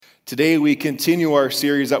Today we continue our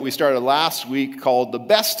series that we started last week called The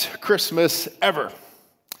Best Christmas Ever.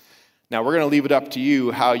 Now we're going to leave it up to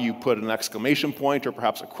you how you put an exclamation point or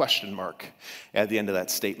perhaps a question mark at the end of that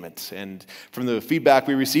statement. And from the feedback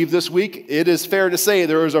we received this week, it is fair to say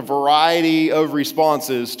there is a variety of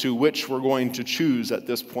responses to which we're going to choose at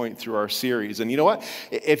this point through our series. And you know what?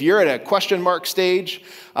 If you're at a question mark stage,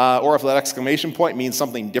 or if that exclamation point means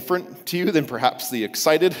something different to you than perhaps the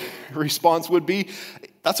excited response would be,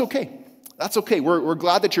 that's okay. That's okay. We're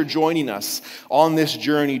glad that you're joining us on this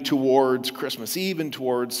journey towards Christmas Eve and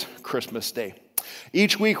towards Christmas Day.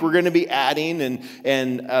 Each week we're going to be adding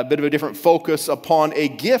and a bit of a different focus upon a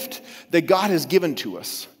gift that God has given to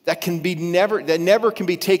us that never can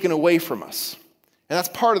be taken away from us. And that's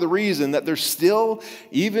part of the reason that there's still,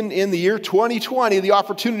 even in the year 2020, the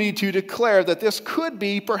opportunity to declare that this could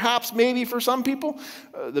be, perhaps, maybe for some people,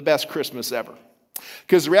 the best Christmas ever.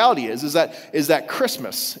 Because the reality is that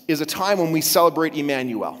Christmas is a time when we celebrate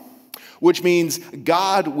Emmanuel, which means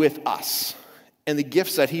God with us and the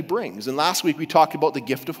gifts that he brings. And last week we talked about the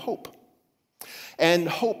gift of hope. And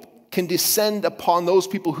hope can descend upon those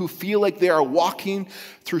people who feel like they are walking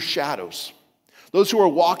through shadows. Those who are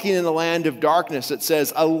walking in the land of darkness, it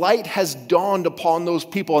says, a light has dawned upon those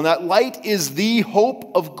people. And that light is the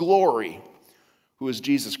hope of glory, who is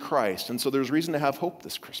Jesus Christ. And so there's reason to have hope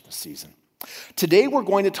this Christmas season. Today we're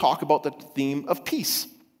going to talk about the theme of peace.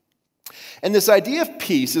 And this idea of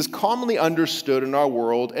peace is commonly understood in our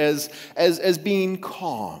world as being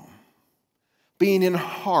calm, being in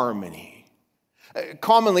harmony.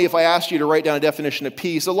 Commonly, if I asked you to write down a definition of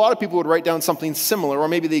peace, a lot of people would write down something similar, or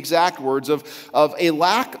maybe the exact words of a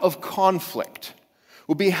lack of conflict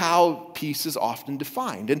would be how peace is often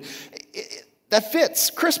defined. And that fits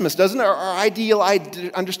Christmas, doesn't it? Our ideal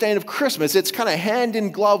understanding of Christmas. It's kind of hand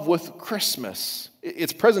in glove with Christmas.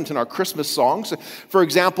 It's present in our Christmas songs. For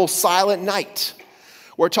example, Silent Night,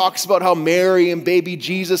 where it talks about how Mary and baby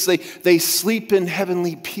Jesus, they sleep in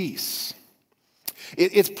heavenly peace.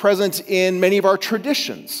 It's present in many of our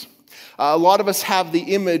traditions. A lot of us have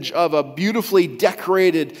the image of a beautifully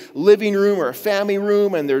decorated living room or a family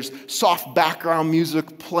room, and there's soft background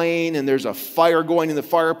music playing, and there's a fire going in the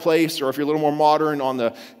fireplace, or if you're a little more modern, on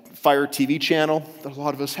the Fire TV channel that a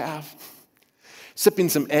lot of us have. Sipping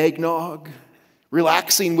some eggnog,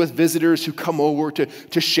 relaxing with visitors who come over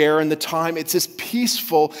to share in the time. It's this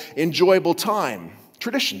peaceful, enjoyable time.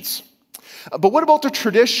 Traditions. But what about the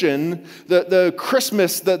tradition, the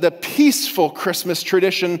Christmas, the peaceful Christmas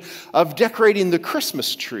tradition of decorating the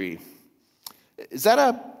Christmas tree? Is that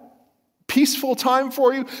a peaceful time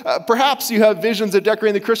for you? Perhaps you have visions of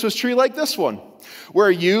decorating the Christmas tree like this one, where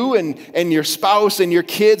you and your spouse and your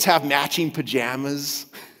kids have matching pajamas,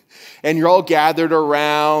 and you're all gathered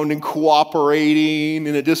around and cooperating,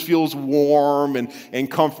 and it just feels warm and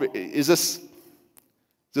comfort. Is this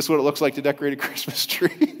what it looks like to decorate a Christmas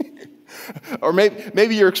tree? Or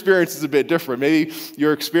maybe your experience is a bit different. Maybe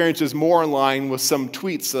your experience is more in line with some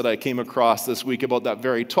tweets that I came across this week about that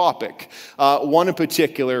very topic. One in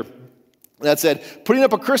particular that said, putting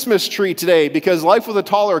up a Christmas tree today because life with a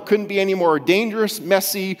toddler couldn't be any more dangerous,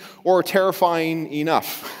 messy, or terrifying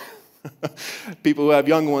enough. People who have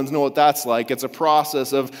young ones know what that's like. It's a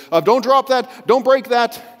process of don't drop that, don't break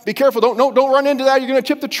that, be careful, don't run into that, you're going to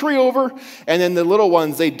tip the tree over. And then the little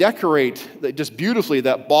ones, they decorate just beautifully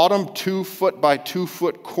that bottom 2 foot by 2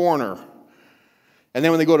 foot corner. And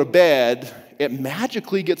then when they go to bed, it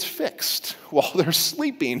magically gets fixed while they're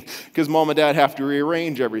sleeping because mom and dad have to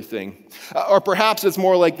rearrange everything. Or perhaps it's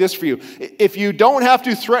more like this for you. If you don't have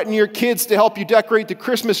to threaten your kids to help you decorate the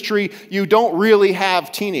Christmas tree, you don't really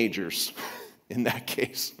have teenagers in that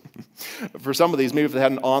case. For some of these, maybe if they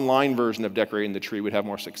had an online version of decorating the tree, we'd have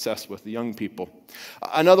more success with the young people.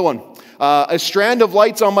 Another one. A strand of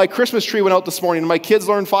lights on my Christmas tree went out this morning, and my kids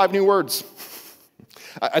learned 5 new words.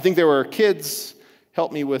 I think they were kids.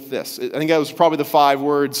 Help me with this. I think that was probably the 5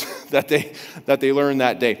 words that they learned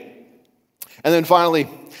that day. And then finally,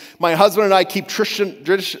 my husband and I keep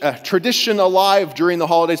tradition alive during the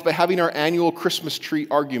holidays by having our annual Christmas tree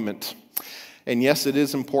argument. And yes, it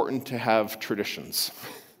is important to have traditions.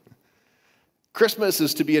 Christmas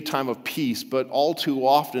is to be a time of peace, but all too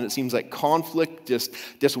often it seems like conflict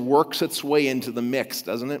just works its way into the mix,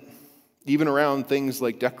 doesn't it? Even around things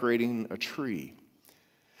like decorating a tree.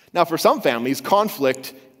 Now, for some families,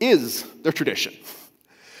 conflict is their tradition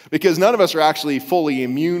because none of us are actually fully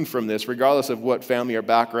immune from this, regardless of what family or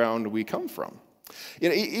background we come from. You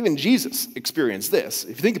know, even Jesus experienced this.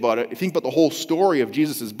 If you think about it, if you think about the whole story of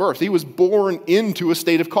Jesus' birth, he was born into a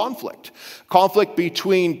state of conflict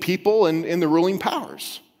between people and the ruling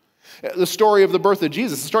powers. The story of the birth of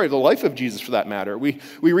Jesus, the story of the life of Jesus for that matter. We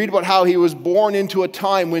read about how he was born into a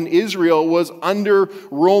time when Israel was under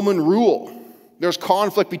Roman rule. There's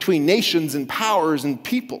conflict between nations and powers and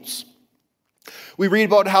peoples. We read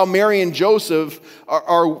about how Mary and Joseph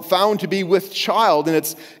are found to be with child,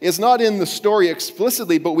 and it's not in the story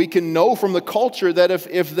explicitly, but we can know from the culture that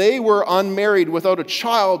if they were unmarried without a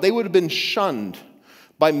child, they would have been shunned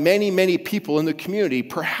by many, many people in the community.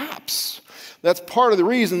 Perhaps that's part of the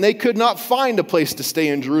reason they could not find a place to stay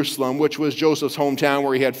in Jerusalem, which was Joseph's hometown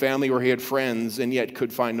where he had family, where he had friends, and yet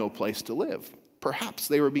could find no place to live. Perhaps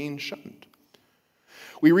they were being shunned.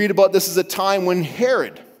 We read about this as a time when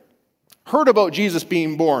Herod heard about Jesus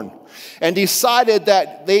being born and decided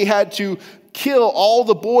that they had to kill all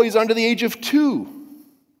the boys under the age of 2.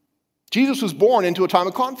 Jesus was born into a time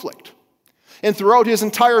of conflict. And throughout his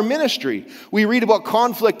entire ministry, we read about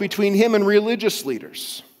conflict between him and religious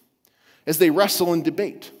leaders as they wrestle and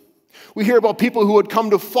debate. We hear about people who would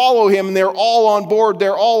come to follow him, and they're all on board,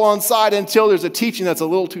 they're all on side until there's a teaching that's a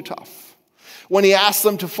little too tough. When he asks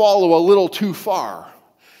them to follow a little too far,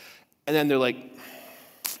 and then they're like,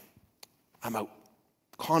 I'm out.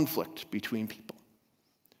 Conflict between people.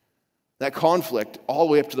 That conflict all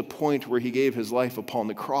the way up to the point where he gave his life upon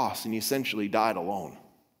the cross and he essentially died alone.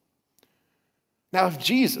 Now, if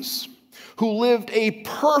Jesus, who lived a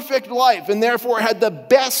perfect life and therefore had the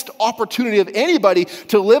best opportunity of anybody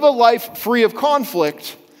to live a life free of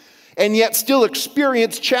conflict and yet still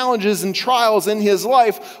experience challenges and trials in his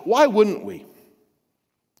life, why wouldn't we?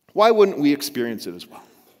 Why wouldn't we experience it as well?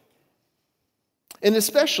 And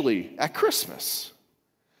especially at Christmas,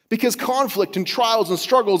 because conflict and trials and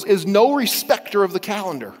struggles is no respecter of the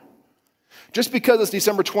calendar. Just because it's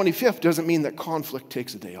December 25th doesn't mean that conflict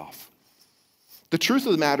takes a day off. The truth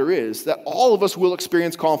of the matter is that all of us will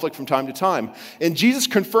experience conflict from time to time, and Jesus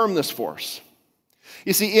confirmed this for us.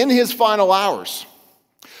 You see, in his final hours,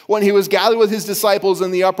 when he was gathered with his disciples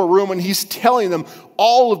in the upper room and he's telling them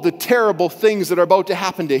all of the terrible things that are about to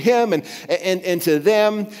happen to him and to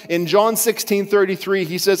them. In John 16:33,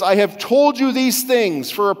 he says, I have told you these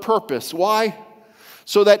things for a purpose. Why?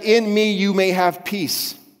 So that in me you may have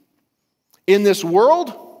peace. In this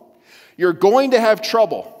world, you're going to have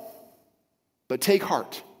trouble. But take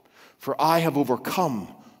heart, for I have overcome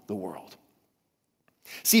the world.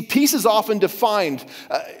 See, peace is often defined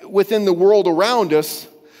within the world around us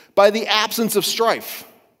by the absence of strife,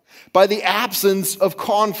 by the absence of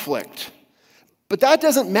conflict. But that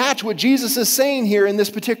doesn't match what Jesus is saying here in this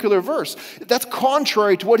particular verse. That's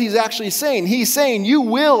contrary to what he's actually saying. He's saying you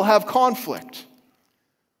will have conflict,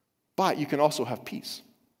 but you can also have peace.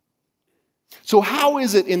 So how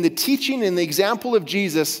is it in the teaching and the example of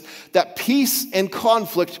Jesus that peace and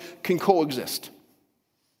conflict can coexist?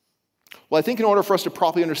 Well, I think in order for us to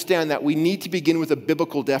properly understand that, we need to begin with a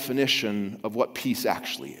biblical definition of what peace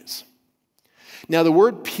actually is. Now, the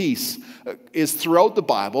word peace is throughout the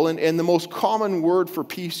Bible, and the most common word for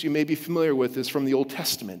peace you may be familiar with is from the Old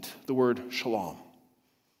Testament, the word shalom.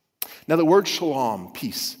 Now, the word shalom,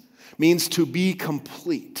 peace, means to be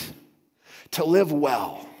complete, to live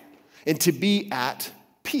well, and to be at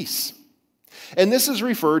peace. And this is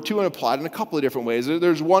referred to and applied in a couple of different ways.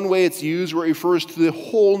 There's one way it's used where it refers to the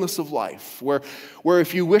wholeness of life, where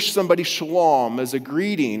if you wish somebody shalom as a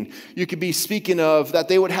greeting, you could be speaking of that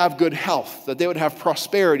they would have good health, that they would have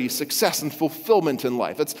prosperity, success, and fulfillment in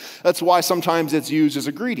life. That's why sometimes it's used as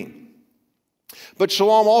a greeting. But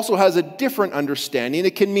shalom also has a different understanding.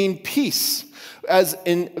 It can mean peace, as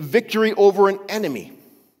in victory over an enemy,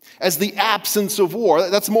 as the absence of war.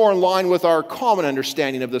 That's more in line with our common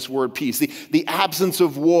understanding of this word peace, the absence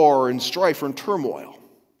of war and strife and turmoil.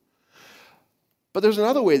 But there's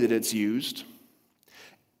another way that it's used,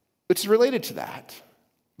 which is related to that.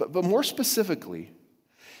 But more specifically,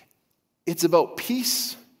 it's about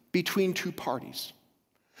peace between two parties.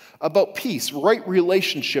 About peace, right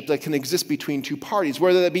relationship that can exist between two parties,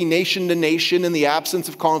 whether that be nation to nation in the absence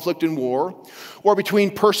of conflict and war, or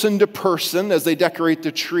between person to person as they decorate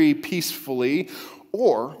the tree peacefully,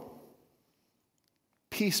 or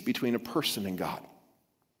peace between a person and God.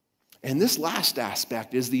 And this last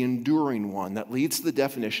aspect is the enduring one that leads to the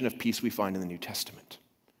definition of peace we find in the New Testament,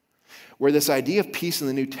 where this idea of peace in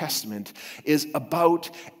the New Testament is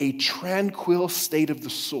about a tranquil state of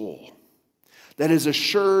the soul that is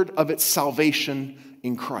assured of its salvation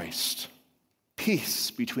in Christ. Peace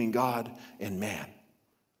between God and man.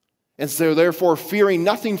 And so therefore fearing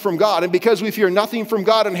nothing from God. And because we fear nothing from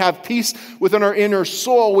God and have peace within our inner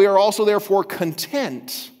soul, we are also therefore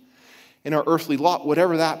content in our earthly lot,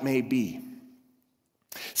 whatever that may be.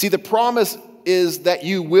 See, the promise is that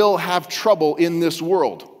you will have trouble in this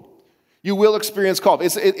world. You will experience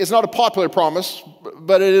conflict. It's not a popular promise,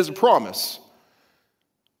 but it is a promise.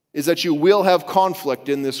 Is that you will have conflict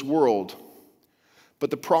in this world. But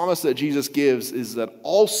the promise that Jesus gives is that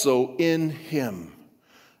also in him,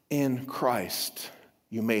 in Christ,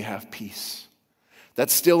 you may have peace.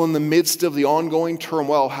 That's still in the midst of the ongoing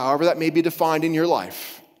turmoil, however that may be defined in your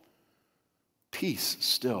life. Peace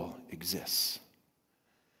still exists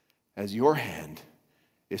as your hand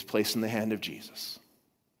is placed in the hand of Jesus,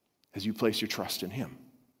 as you place your trust in him,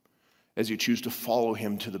 as you choose to follow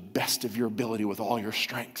him to the best of your ability with all your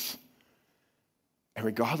strength. And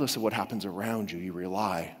regardless of what happens around you, you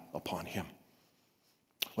rely upon him.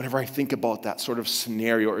 Whenever I think about that sort of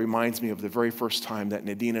scenario, it reminds me of the very first time that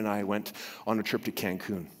Nadine and I went on a trip to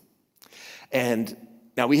Cancun. And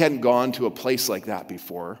now we hadn't gone to a place like that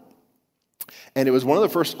before. And it was one of the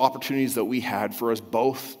first opportunities that we had for us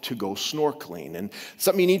both to go snorkeling. And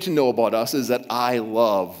something you need to know about us is that I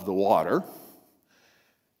love the water.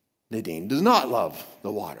 Nadine does not love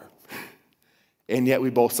the water. And yet we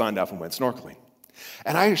both signed up and went snorkeling.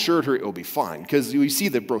 And I assured her it will be fine, because you see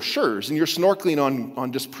the brochures, and you're snorkeling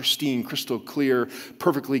on just pristine, crystal clear,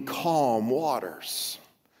 perfectly calm waters.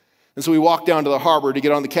 And so we walked down to the harbor to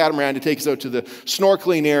get on the catamaran to take us out to the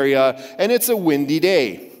snorkeling area, and it's a windy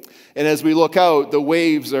day. And as we look out, the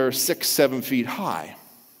waves are 6-7 feet high.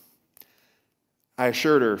 I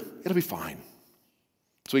assured her, it'll be fine.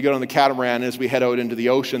 So we get on the catamaran, and as we head out into the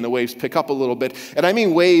ocean, the waves pick up a little bit. And I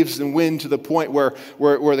mean waves and wind to the point where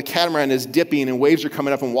the catamaran is dipping and waves are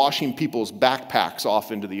coming up and washing people's backpacks off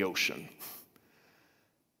into the ocean.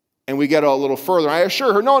 And we get a little further. I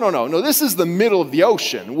assure her, no, this is the middle of the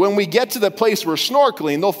ocean. When we get to the place we're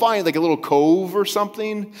snorkeling, they'll find like a little cove or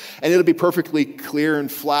something, and it'll be perfectly clear and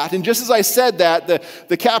flat. And just as I said that,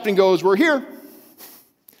 the captain goes, "We're here,"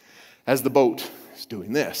 as the boat is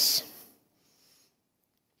doing this.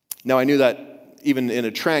 Now, I knew that even in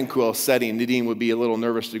a tranquil setting, Nadine would be a little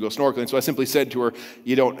nervous to go snorkeling, so I simply said to her,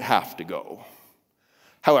 "You don't have to go."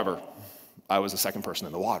 However, I was the second person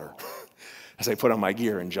in the water as I put on my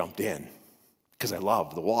gear and jumped in, because I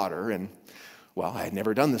loved the water, and, well, I had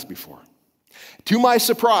never done this before. To my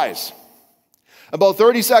surprise, about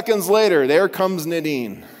 30 seconds later, there comes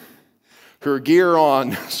Nadine, her gear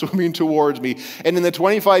on, swimming towards me. And in the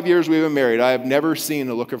 25 years we've been married, I have never seen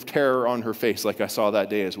a look of terror on her face like I saw that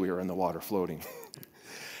day as we were in the water floating.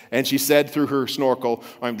 And she said through her snorkel,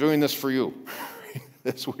 "I'm doing this for you,"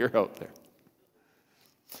 as we were out there.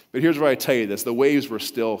 But here's where I tell you this. The waves were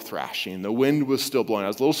still thrashing. The wind was still blowing. I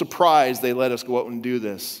was a little surprised they let us go out and do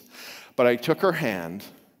this. But I took her hand.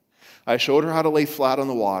 I showed her how to lay flat on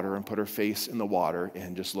the water and put her face in the water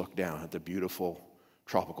and just look down at the beautiful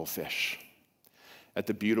tropical fish, at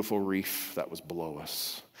the beautiful reef that was below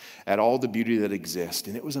us, at all the beauty that exists.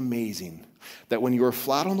 And it was amazing that when you were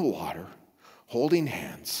flat on the water, holding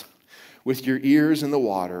hands, with your ears in the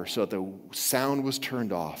water so that the sound was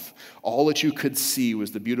turned off, all that you could see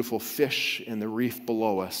was the beautiful fish in the reef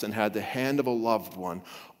below us and had the hand of a loved one.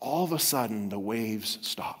 All of a sudden, the waves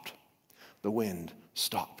stopped. The wind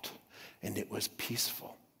stopped. And it was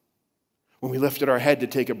peaceful. When we lifted our head to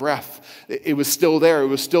take a breath, it was still there. It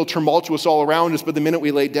was still tumultuous all around us, but the minute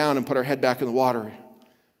we laid down and put our head back in the water,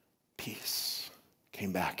 peace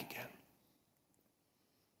came back again.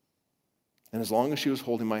 And as long as she was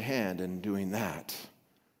holding my hand and doing that,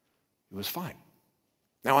 it was fine.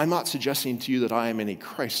 Now, I'm not suggesting to you that I am any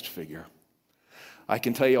Christ figure. I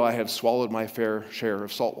can tell you I have swallowed my fair share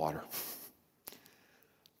of salt water.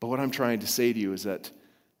 But what I'm trying to say to you is that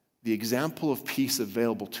the example of peace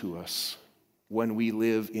available to us when we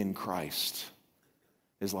live in Christ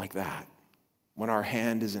is like that. When our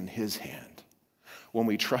hand is in his hand. When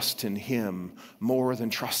we trust in him more than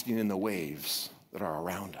trusting in the waves that are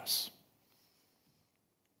around us.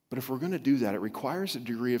 But if we're going to do that, it requires a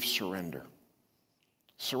degree of surrender.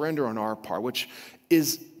 Surrender on our part, which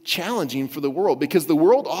is challenging for the world because the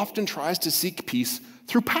world often tries to seek peace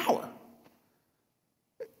through power.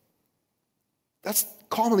 That's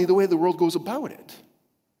commonly the way the world goes about it.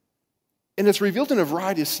 And it's revealed in a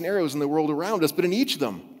variety of scenarios in the world around us, but in each of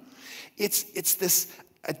them, it's this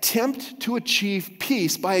attempt to achieve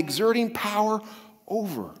peace by exerting power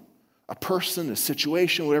over a person, a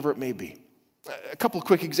situation, whatever it may be. A couple of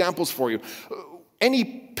quick examples for you.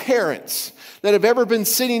 Any parents that have ever been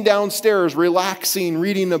sitting downstairs, relaxing,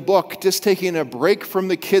 reading a book, just taking a break from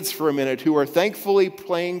the kids for a minute, who are thankfully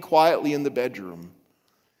playing quietly in the bedroom.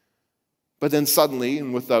 But then suddenly,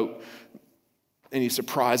 and without any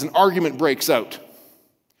surprise, an argument breaks out.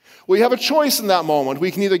 We have a choice in that moment.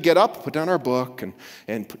 We can either get up, put down our book,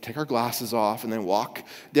 take our glasses off, and then walk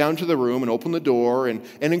down to the room and open the door and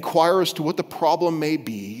inquire as to what the problem may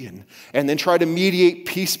be, and then try to mediate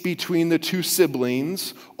peace between the two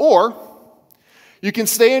siblings. Or you can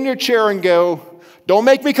stay in your chair and go, "Don't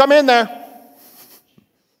make me come in there."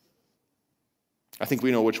 I think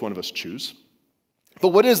we know which one of us choose. But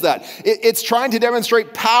what is that? It's trying to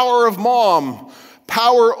demonstrate power of mom,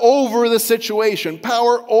 power over the situation,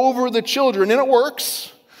 power over the children. And it works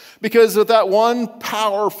because of that one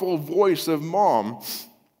powerful voice of mom.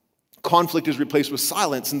 Conflict is replaced with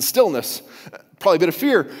silence and stillness, probably a bit of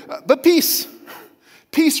fear, but peace.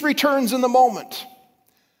 Peace returns in the moment.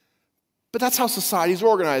 But that's how society is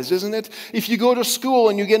organized, isn't it? If you go to school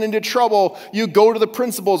and you get into trouble, you go to the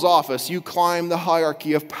principal's office. You climb the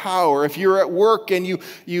hierarchy of power. If you're at work and you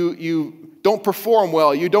don't perform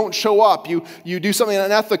well, you don't show up, you do something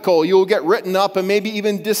unethical, you'll get written up and maybe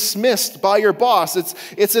even dismissed by your boss.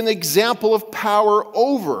 It's an example of power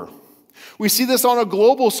over. We see this on a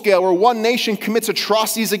global scale where one nation commits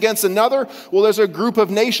atrocities against another. Well, there's a group of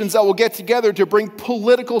nations that will get together to bring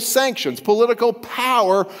political sanctions, political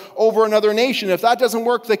power over another nation. If that doesn't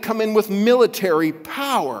work, they come in with military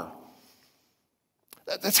power.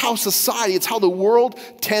 That's how society, it's how the world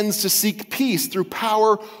tends to seek peace, through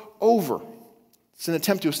power over. It's an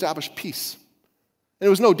attempt to establish peace. And it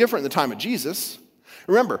was no different in the time of Jesus.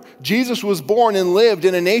 Remember, Jesus was born and lived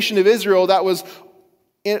in a nation of Israel that was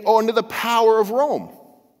under the power of Rome.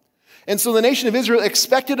 And so the nation of Israel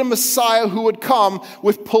expected a Messiah who would come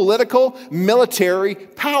with political, military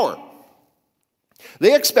power.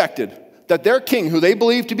 They expected that their king, who they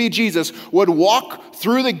believed to be Jesus, would walk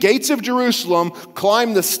through the gates of Jerusalem,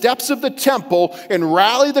 climb the steps of the temple, and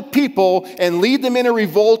rally the people and lead them in a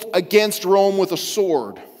revolt against Rome with a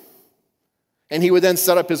sword. And he would then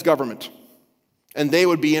set up his government. And they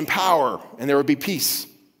would be in power, and there would be peace.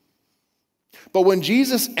 But when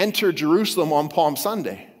Jesus entered Jerusalem on Palm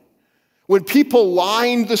Sunday, when people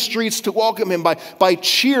lined the streets to welcome him by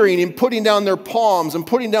cheering and putting down their palms and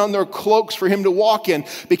putting down their cloaks for him to walk in,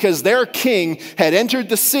 because their king had entered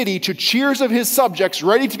the city to cheers of his subjects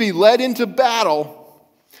ready to be led into battle,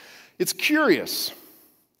 it's curious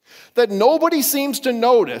that nobody seems to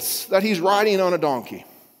notice that he's riding on a donkey.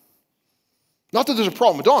 Not that there's a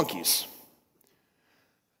problem with donkeys,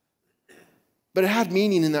 but it had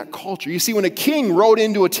meaning in that culture. You see, when a king rode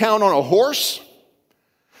into a town on a horse,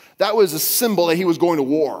 that was a symbol that he was going to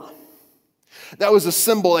war. That was a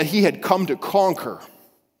symbol that he had come to conquer.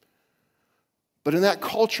 But in that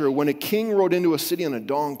culture, when a king rode into a city on a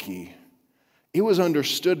donkey, it was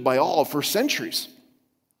understood by all for centuries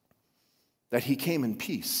that he came in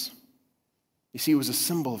peace. You see, it was a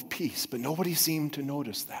symbol of peace, but nobody seemed to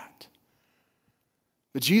notice that.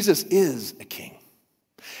 But Jesus is a king.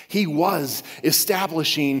 He was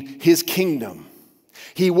establishing his kingdom.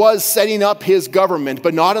 He was setting up his government,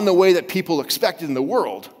 but not in the way that people expected in the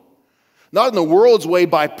world. Not in the world's way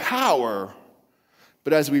by power,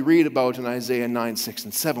 but as we read about in Isaiah 9, 6,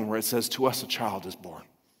 and 7, where it says, "To us a child is born.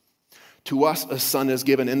 To us a son is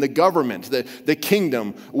given, and the government, the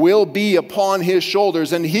kingdom, will be upon his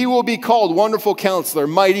shoulders, and he will be called Wonderful Counselor,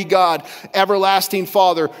 Mighty God, Everlasting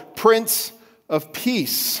Father, Prince of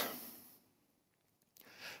Peace."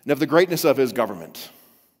 And of the greatness of his government,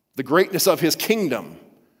 the greatness of his kingdom,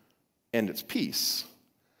 and its peace,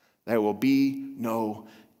 there will be no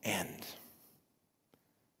end.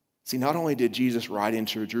 See, not only did Jesus ride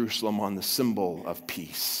into Jerusalem on the symbol of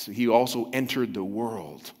peace, he also entered the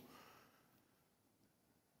world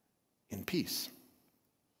in peace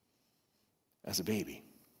as a baby.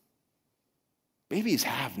 Babies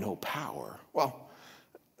have no power. Well,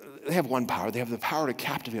 they have one power. They have the power to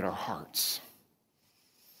captivate our hearts.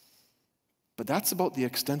 But that's about the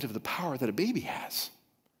extent of the power that a baby has.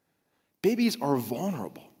 Babies are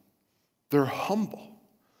vulnerable. They're humble.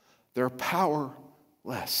 They're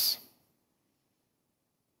powerless.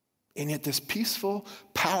 And yet this peaceful,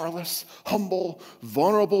 powerless, humble,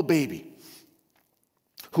 vulnerable baby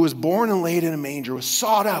who was born and laid in a manger was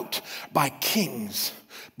sought out by kings,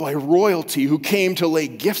 by royalty who came to lay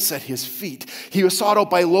gifts at his feet. He was sought out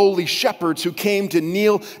by lowly shepherds who came to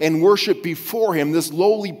kneel and worship before him. This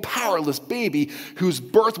lowly, powerless baby whose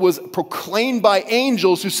birth was proclaimed by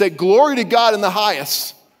angels who said, "Glory to God in the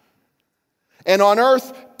highest, and on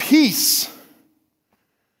earth peace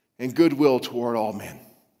and goodwill toward all men."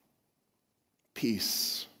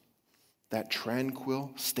 Peace, that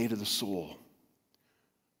tranquil state of the soul,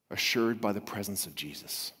 assured by the presence of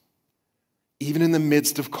Jesus. Even in the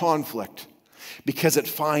midst of conflict, because it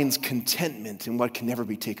finds contentment in what can never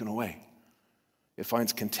be taken away. It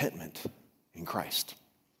finds contentment in Christ.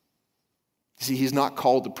 See, he's not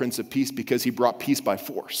called the Prince of Peace because he brought peace by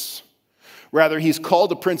force. Rather, he's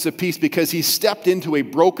called the Prince of Peace because he stepped into a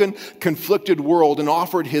broken, conflicted world and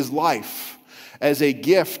offered his life as a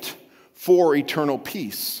gift for eternal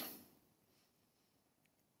peace.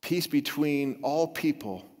 Peace between all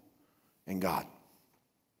people and God.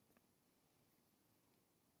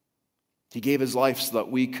 He gave his life so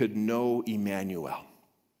that we could know Emmanuel,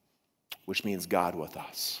 which means God with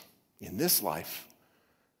us in this life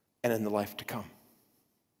and in the life to come.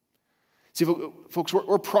 See, folks,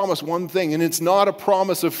 we're promised one thing, and it's not a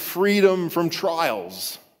promise of freedom from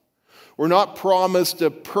trials. We're not promised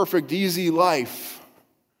a perfect, easy life.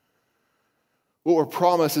 What we're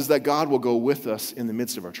promised is that God will go with us in the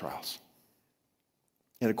midst of our trials.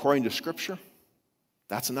 And according to Scripture,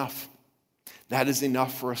 that's enough. That is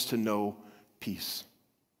enough for us to know peace.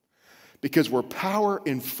 Because where power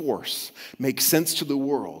and force make sense to the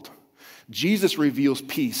world, Jesus reveals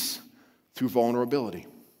peace through vulnerability.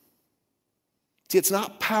 See, it's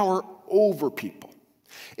not power over people.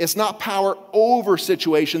 It's not power over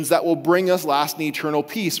situations that will bring us lasting eternal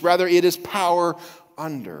peace. Rather, it is power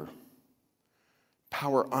under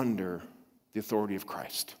the authority of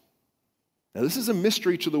Christ. Now, this is a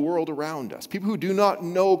mystery to the world around us. People who do not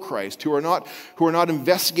know Christ, who are not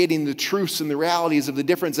investigating the truths and the realities of the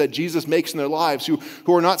difference that Jesus makes in their lives, who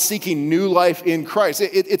are not seeking new life in Christ.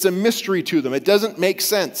 It's a mystery to them. It doesn't make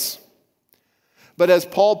sense. But as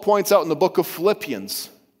Paul points out in the book of Philippians,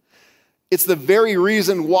 it's the very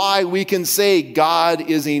reason why we can say God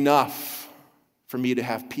is enough for me to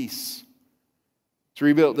have peace. To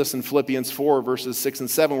read about this in Philippians 4, verses 6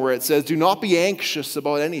 and 7, where it says, "Do not be anxious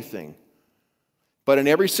about anything, but in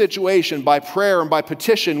every situation, by prayer and by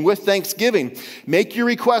petition, with thanksgiving, make your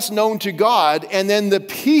requests known to God, and then the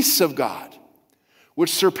peace of God,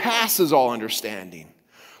 which surpasses all understanding,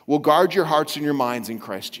 will guard your hearts and your minds in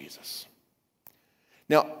Christ Jesus."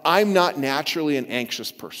 Now, I'm not naturally an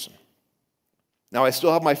anxious person. Now, I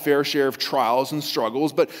still have my fair share of trials and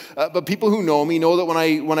struggles, but people who know me know that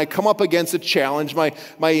when I come up against a challenge,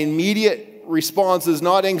 my immediate response is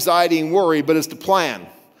not anxiety and worry, but is to plan.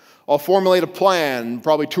 I'll formulate a plan,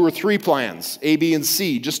 probably 2 or 3 plans, A, B, and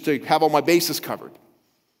C, just to have all my bases covered.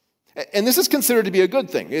 And this is considered to be a good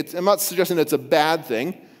thing. I'm not suggesting it's a bad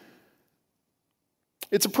thing.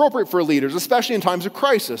 It's appropriate for leaders, especially in times of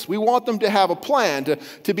crisis. We want them to have a plan,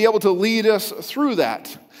 to be able to lead us through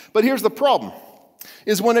that. But here's the problem,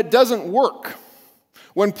 is when it doesn't work.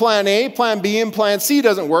 When plan A, plan B, and plan C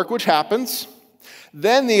doesn't work, which happens,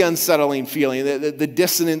 then the unsettling feeling, the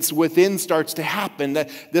dissonance within starts to happen, that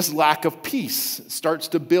this lack of peace starts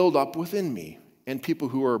to build up within me and people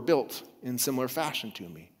who are built in similar fashion to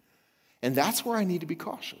me. And that's where I need to be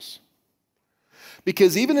cautious.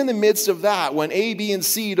 Because even in the midst of that, when A, B, and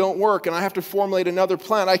C don't work and I have to formulate another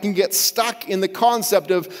plan, I can get stuck in the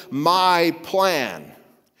concept of my plan.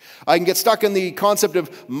 I can get stuck in the concept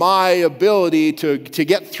of my ability to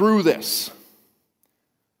get through this.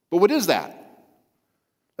 But what is that?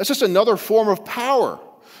 That's just another form of power,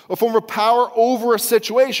 a form of power over a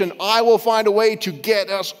situation. I will find a way to get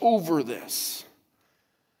us over this.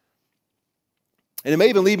 And it may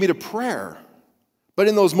even lead me to prayer. But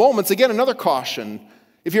in those moments, again, another caution.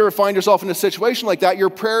 If you ever find yourself in a situation like that, your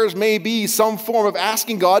prayers may be some form of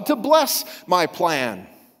asking God to bless my plan,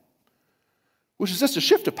 which is just a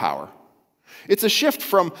shift of power. It's a shift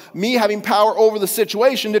from me having power over the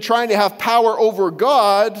situation to trying to have power over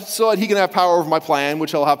God so that he can have power over my plan,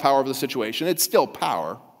 which he'll have power over the situation. It's still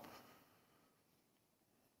power.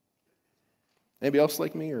 Anybody else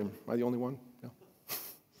like me, or am I the only one? No.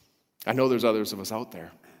 I know there's others of us out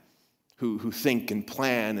there who think and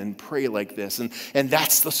plan and pray like this. And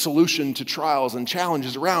that's the solution to trials and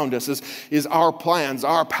challenges around us is our plans,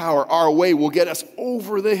 our power, our way will get us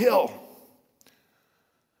over the hill.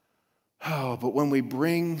 Oh, but when we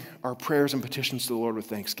bring our prayers and petitions to the Lord with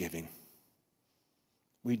thanksgiving,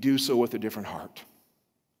 we do so with a different heart.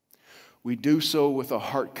 We do so with a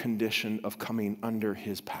heart condition of coming under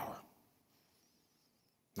his power.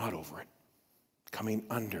 Not over it. Coming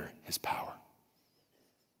under his power.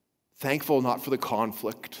 Thankful not for the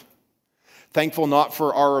conflict. Thankful not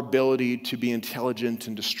for our ability to be intelligent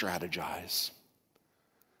and to strategize.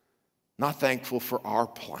 Not thankful for our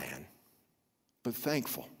plan, but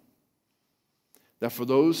thankful that for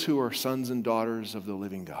those who are sons and daughters of the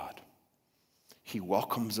living God, he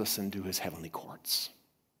welcomes us into his heavenly courts.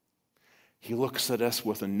 He looks at us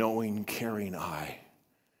with a knowing, caring eye.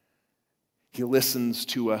 He listens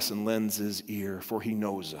to us and lends his ear, for he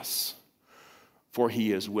knows us, for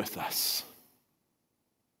he is with us.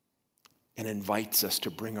 and invites us to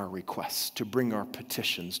bring our requests, to bring our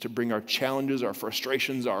petitions, to bring our challenges, our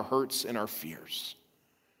frustrations, our hurts, and our fears,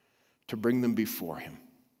 to bring them before him.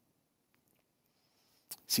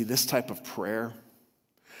 See, this type of prayer,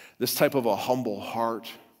 this type of a humble heart,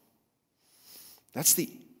 that's the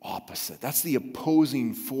opposite. That's the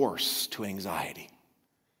opposing force to anxiety.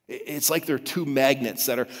 It's like they're two magnets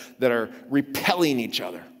that are repelling each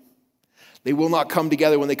other. They will not come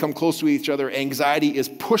together. When they come close to each other, anxiety is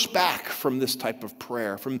pushed back from this type of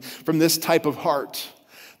prayer, from this type of heart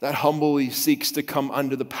that humbly seeks to come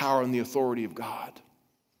under the power and the authority of God.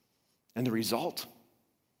 And the result?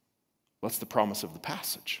 What's the promise of the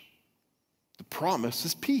passage? The promise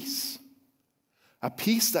is peace. A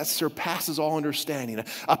peace that surpasses all understanding.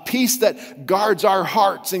 A peace that guards our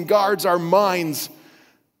hearts and guards our minds,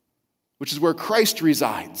 which is where Christ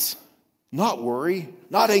resides. Not worry,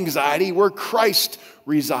 not anxiety, where Christ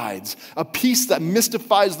resides. A peace that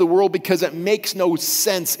mystifies the world because it makes no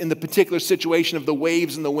sense in the particular situation of the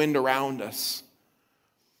waves and the wind around us.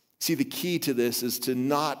 See, the key to this is to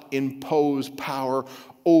not impose power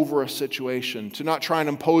over a situation, to not try and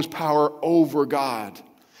impose power over God,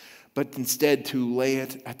 but instead to lay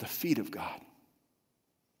it at the feet of God,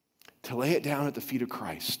 to lay it down at the feet of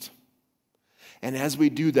Christ. And as we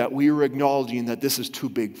do that, we are acknowledging that this is too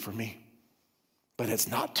big for me. But it's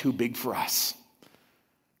not too big for us.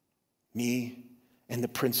 Me and the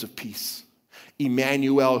Prince of Peace,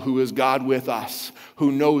 Emmanuel, who is God with us,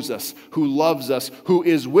 who knows us, who loves us, who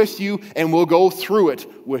is with you and will go through it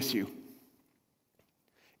with you.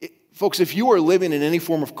 Folks, if you are living in any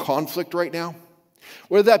form of conflict right now,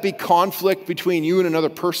 whether that be conflict between you and another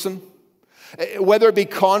person, whether it be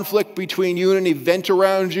conflict between you and an event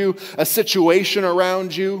around you, a situation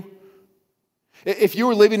around you, if you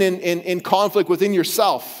are living in conflict within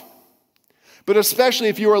yourself, but especially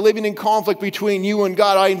if you are living in conflict between you and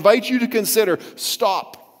God, I invite you to consider,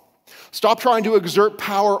 stop. Stop trying to exert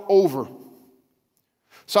power over.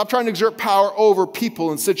 Stop trying to exert power over people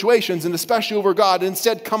and situations, and especially over God, and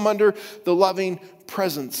instead come under the loving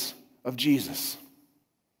presence of Jesus.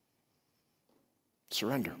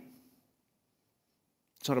 Surrender.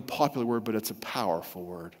 It's not a popular word, but it's a powerful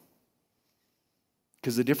word.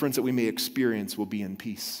 Because the difference that we may experience will be in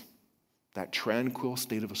peace, that tranquil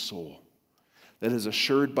state of a soul that is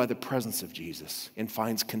assured by the presence of Jesus and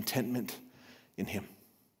finds contentment in him.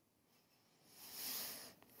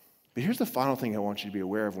 But here's the final thing I want you to be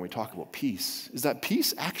aware of when we talk about peace, is that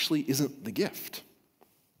peace actually isn't the gift.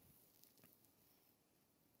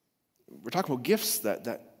 We're talking about gifts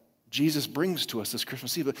that Jesus brings to us this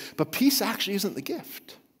Christmas Eve, but peace actually isn't the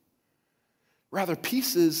gift. Rather,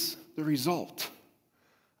 peace is the result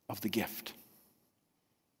of the gift.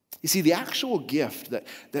 You see, the actual gift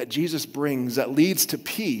that Jesus brings that leads to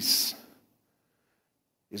peace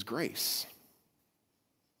is grace.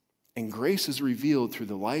 And grace is revealed through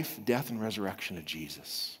the life, death, and resurrection of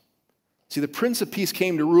Jesus. See, the Prince of Peace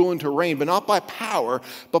came to rule and to reign, but not by power,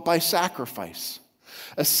 but by sacrifice.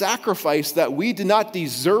 A sacrifice that we did not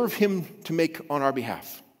deserve him to make on our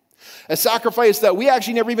behalf. A sacrifice that we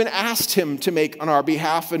actually never even asked him to make on our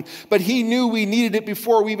behalf, but he knew we needed it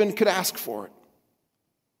before we even could ask for it.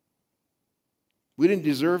 We didn't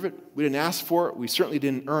deserve it. We didn't ask for it. We certainly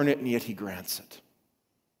didn't earn it, and yet he grants it.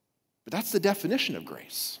 But that's the definition of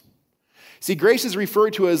grace. See, grace is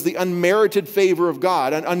referred to as the unmerited favor of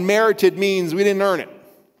God. And unmerited means we didn't earn it.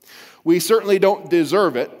 We certainly don't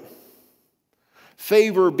deserve it.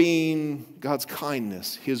 Favor being God's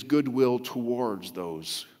kindness, his goodwill towards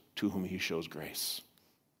those to whom he shows grace,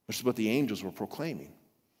 which is what the angels were proclaiming.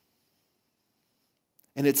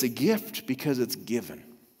 And it's a gift because it's given,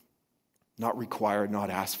 not required, not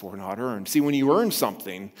asked for, not earned. See, when you earn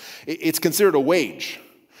something, it's considered a wage.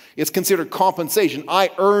 It's considered compensation.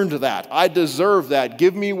 I earned that. I deserve that.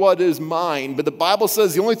 Give me what is mine. But the Bible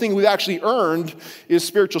says the only thing we've actually earned is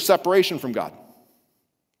spiritual separation from God,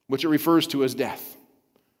 which it refers to as death.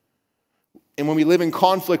 And when we live in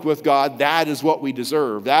conflict with God, that is what we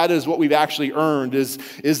deserve. That is what we've actually earned, is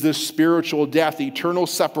this spiritual death, eternal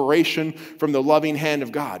separation from the loving hand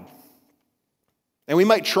of God. And we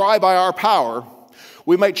might try by our power,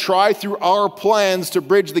 we might try through our plans to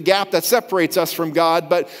bridge the gap that separates us from God,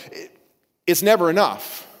 but it's never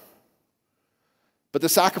enough. But the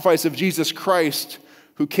sacrifice of Jesus Christ,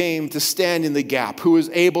 who came to stand in the gap, who is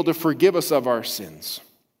able to forgive us of our sins,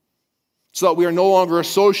 so that we are no longer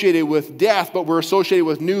associated with death, but we're associated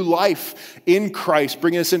with new life in Christ,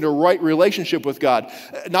 bringing us into right relationship with God.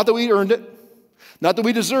 Not that we earned it, not that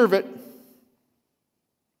we deserve it,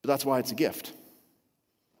 but that's why it's a gift.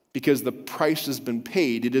 because the price has been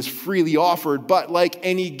paid. It is freely offered, but like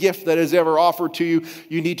any gift that is ever offered to you,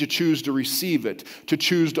 you need to choose to receive it, to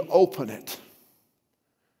choose to open it.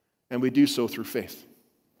 And we do so through faith,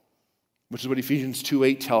 which is what Ephesians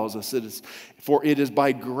 2:8 tells us. For it is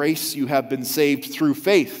by grace you have been saved through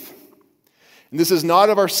faith. And this is not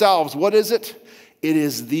of ourselves. What is it? It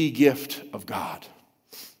is the gift of God.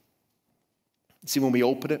 See, when we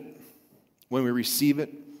open it, when we receive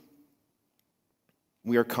it,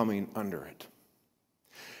 we are coming under it.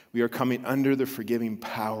 We are coming under the forgiving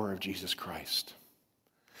power of Jesus Christ.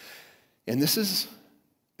 And this is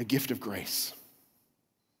a gift of grace.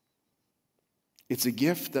 It's a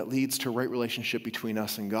gift that leads to a right relationship between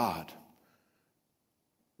us and God,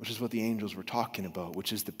 which is what the angels were talking about,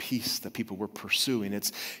 which is the peace that people were pursuing.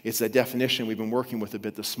 It's that definition we've been working with a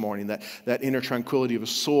bit this morning, that inner tranquility of a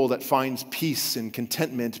soul that finds peace and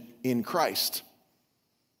contentment in Christ.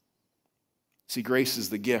 See, grace is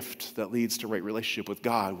the gift that leads to right relationship with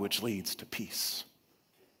God, which leads to peace.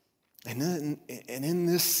 And in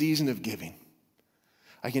this season of giving,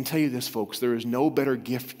 I can tell you this, folks, there is no better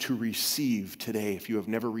gift to receive today if you have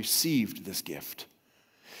never received this gift.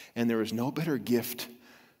 And there is no better gift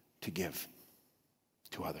to give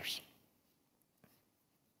to others.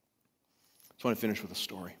 So I want to finish with a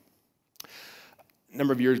story. A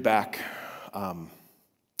number of years back,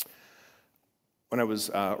 when I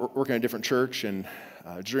was working at a different church and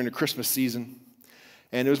during the Christmas season,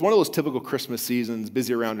 and it was one of those typical Christmas seasons,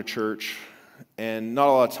 busy around the church, and not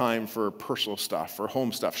a lot of time for personal stuff, for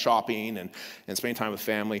home stuff, shopping, and spending time with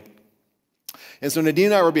family. And so Nadine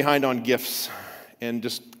and I were behind on gifts and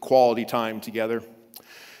just quality time together.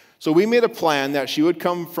 So we made a plan that she would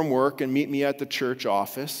come from work and meet me at the church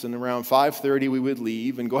office, and around 5:30 we would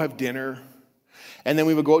leave and go have dinner. And then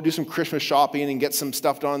we would go out do some Christmas shopping and get some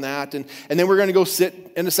stuff done on that. And then we're going to go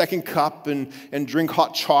sit in a second cup and drink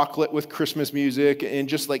hot chocolate with Christmas music and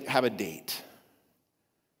just like have a date.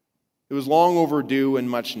 It was long overdue and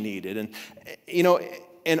much needed. And,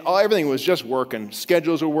 everything was just working.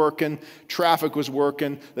 Schedules were working. Traffic was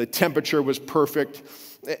working. The temperature was perfect.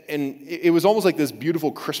 And it was almost like this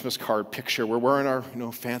beautiful Christmas card picture. We're wearing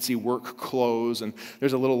our fancy work clothes, and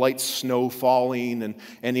there's a little light snow falling,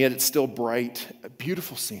 and yet it's still bright. A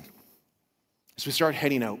beautiful scene. So we start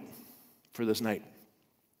heading out for this night.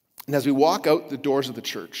 And as we walk out the doors of the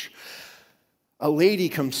church, a lady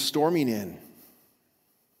comes storming in.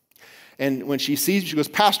 And when she sees me, she goes,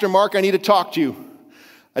 "Pastor Mark, I need to talk to you.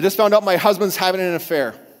 I just found out my husband's having an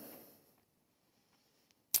affair."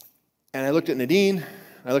 And I looked at Nadine.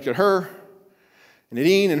 I looked at her, and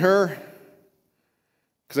Nadine and her,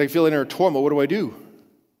 because I feel in her turmoil. What do?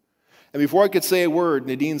 And before I could say a word,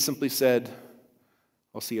 Nadine simply said,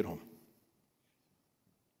 "I'll see you at home."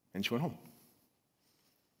 And she went home.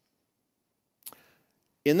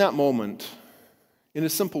 In that moment, in a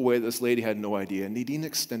simple way, this lady had no idea, Nadine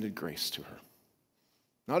extended grace to her.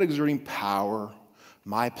 Not exerting power,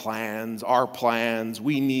 my plans, our plans,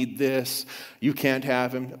 we need this, you can't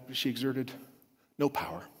have him. She exerted no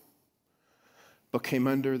power, but came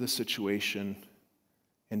under the situation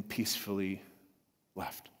and peacefully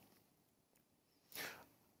left.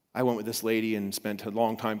 I went with this lady and spent a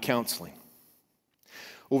long time counseling.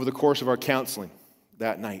 Over the course of our counseling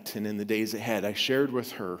that night and in the days ahead, I shared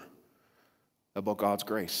with her about God's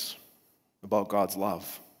grace, about God's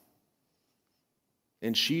love.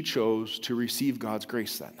 And she chose to receive God's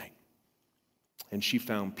grace that night. And she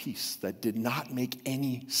found peace that did not make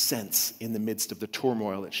any sense in the midst of the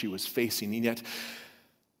turmoil that she was facing. And yet,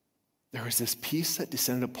 there was this peace that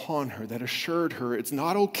descended upon her that assured her it's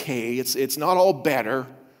not okay, it's not all better,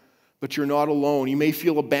 but you're not alone. You may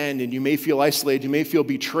feel abandoned, you may feel isolated, you may feel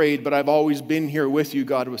betrayed, but I've always been here with you,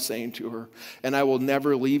 God was saying to her. And I will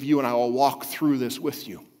never leave you, and I will walk through this with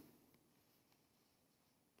you.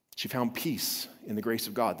 She found peace in the grace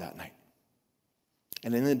of God that night.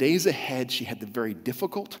 And in the days ahead, she had the very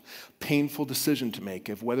difficult, painful decision to make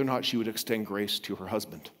of whether or not she would extend grace to her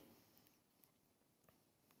husband.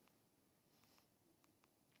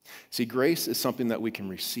 See, grace is something that we can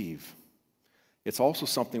receive. It's also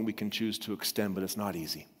something we can choose to extend, but it's not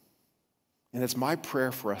easy. And it's my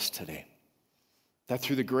prayer for us today that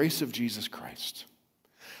through the grace of Jesus Christ,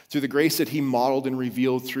 through the grace that he modeled and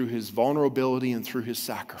revealed through his vulnerability and through his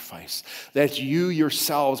sacrifice, that you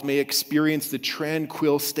yourselves may experience the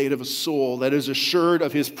tranquil state of a soul that is assured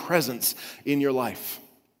of his presence in your life.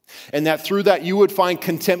 And that through that you would find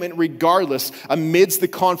contentment regardless amidst the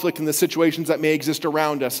conflict and the situations that may exist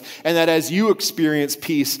around us. And that as you experience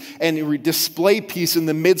peace and display peace in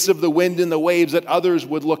the midst of the wind and the waves, that others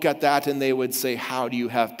would look at that and they would say, "How do you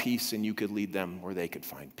have peace?" And you could lead them where they could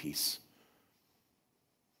find peace.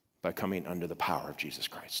 by coming under the power of Jesus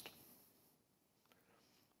Christ.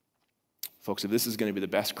 Folks, if this is going to be the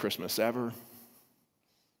best Christmas ever,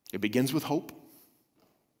 it begins with hope,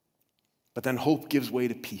 but then hope gives way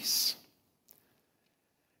to peace.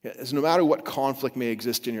 As no matter what conflict may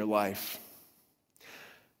exist in your life,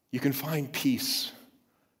 you can find peace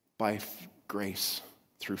by grace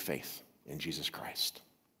through faith in Jesus Christ.